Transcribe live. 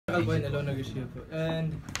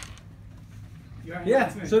And yeah,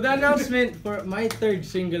 so the announcement for my third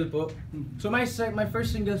single po. So my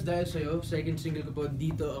first single is Dahil Sa'yo. Second single ko po,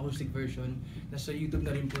 Dito acoustic version. Nasa YouTube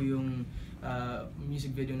na rin po yung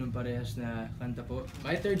music video ng parehas na kanta po.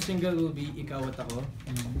 My third single will be Ikaw at Ako.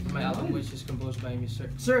 My album which is composed by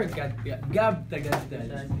Sir Gab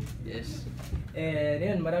Tagasdal. Yes. And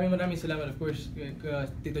yun, maraming salamat of course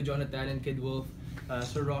Tito Jonathan and Kid Wolf,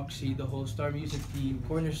 Sir Roxy, the whole Star Music team,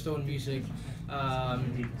 Cornerstone Music,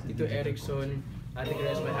 Tito Erickson, I think the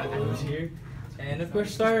rest of my hat was here. And of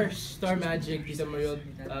course Star Magic, Tita Mariel,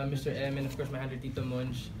 Mr. M, and of course my handler Tito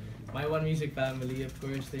Monch. My One Music family, of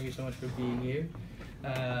course, thank you so much for being here.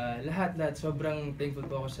 Lahat, sobrang thankful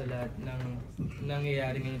po ako sa lahat ng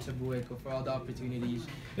nangyayari ngayon sa buhay ko, for all the opportunities.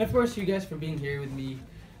 And of course, you guys for being here with me.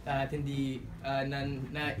 At hindi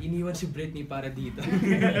na iniwan si Britney para dito.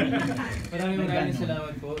 maraming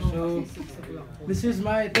salamat po. So, this is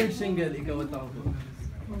my third single, Ikaw at Ako po.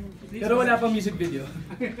 Pero wala pang music video.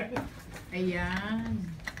 Ayan.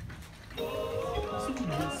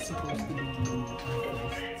 Supposed to be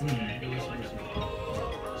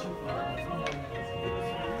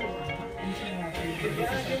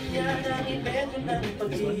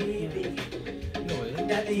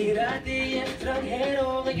Dati-dati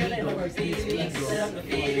estranghero, ngayon ay mag-ibig. Sarap na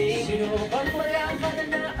feeling, sino bang malaman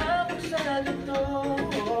na naabot sa luto?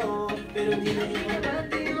 Pero di na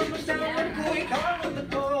importante, mapasaman ko ikaw ang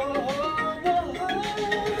totoo.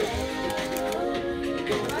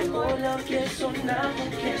 Ikaw ako lang keso na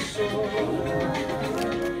kung keso.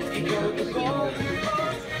 Ikaw ako,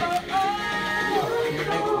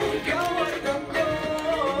 ikaw at ako.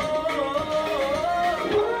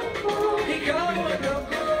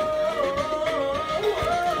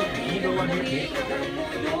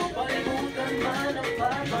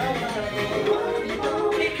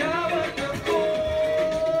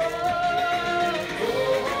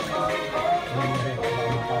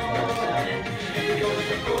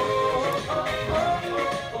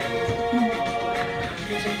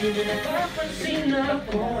 Hindi na napapansin na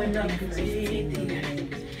ako ay nag-greeting.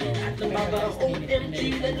 At nababa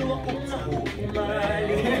OMG, lalo akong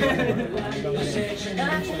nahukumali. Pasensya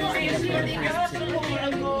na kung ayos na di ka sa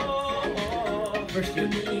lulang ko.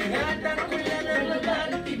 Iniingatan ko lang ang laman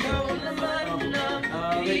at ikaw ang laman ng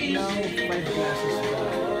isip ko.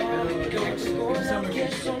 Ikaw ako lang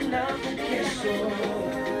keso na kung keso.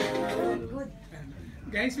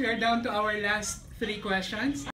 Guys, we are down to our last 3 questions.